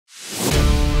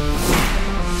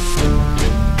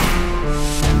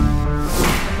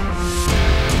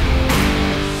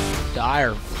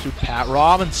to Pat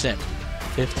Robinson.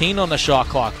 15 on the shot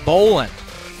clock. Boland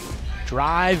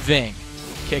driving,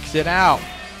 kicks it out.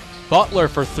 Butler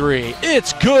for three.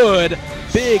 It's good.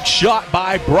 Big shot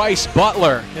by Bryce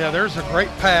Butler. Yeah, there's a great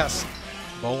pass.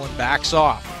 Boland backs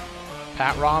off.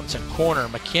 Pat Robinson, corner,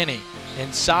 McKinney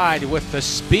inside with the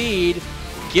speed.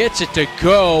 Gets it to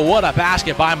go. What a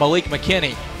basket by Malik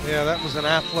McKinney. Yeah, that was an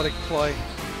athletic play.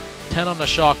 10 on the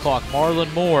shot clock.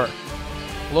 Marlon Moore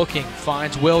looking,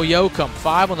 finds Will Yoakum.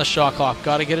 5 on the shot clock.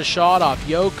 Got to get a shot off.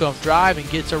 Yoakum driving,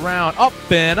 gets around, up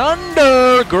and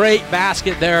under. Great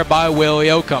basket there by Will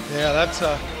Yoakum. Yeah, that's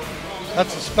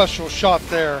a special shot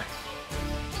there.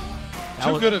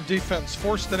 Too good of defense.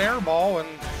 Forced an air ball, and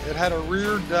it had a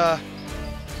reared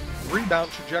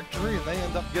rebound trajectory, and they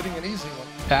end up getting an easy one.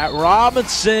 Pat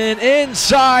Robinson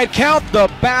inside. Count the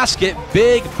basket.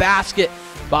 Big basket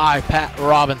by Pat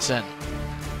Robinson.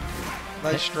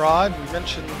 Nice drive. We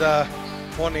mentioned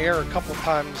on the air a couple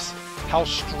times how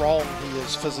strong he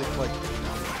is physically.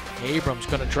 Abrams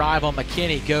going to drive on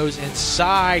McKinney. Goes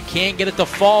inside. Can't get it to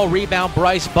fall. Rebound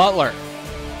Bryce Butler.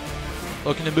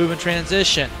 Looking to move in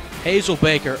transition.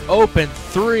 Hazelbaker, open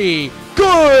three.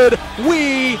 Good.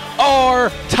 We are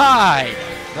tied.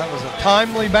 That was a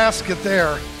timely basket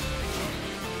there.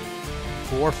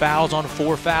 4 fouls on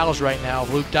 4 fouls right now.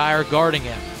 Luke Dyer guarding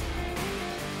him.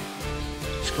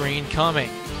 Screen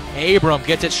coming. Abram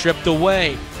gets it stripped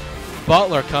away.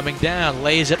 Butler coming down,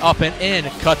 lays it up and in,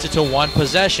 cuts it to one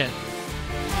possession.